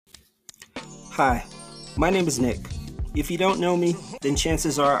Hi, my name is Nick. If you don't know me, then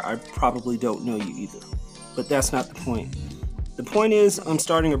chances are I probably don't know you either. But that's not the point. The point is, I'm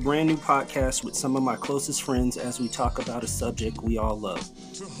starting a brand new podcast with some of my closest friends as we talk about a subject we all love,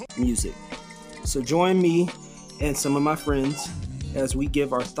 music. So join me and some of my friends as we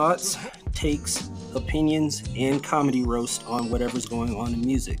give our thoughts, takes, opinions, and comedy roast on whatever's going on in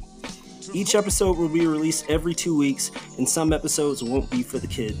music. Each episode will be released every 2 weeks, and some episodes won't be for the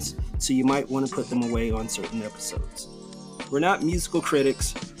kids, so you might want to put them away on certain episodes. We're not musical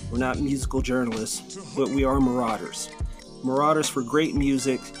critics, we're not musical journalists, but we are marauders. Marauders for great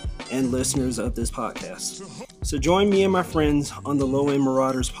music and listeners of this podcast. So join me and my friends on the Low End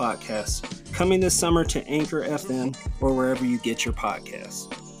Marauders podcast, coming this summer to Anchor FM or wherever you get your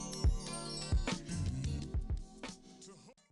podcasts.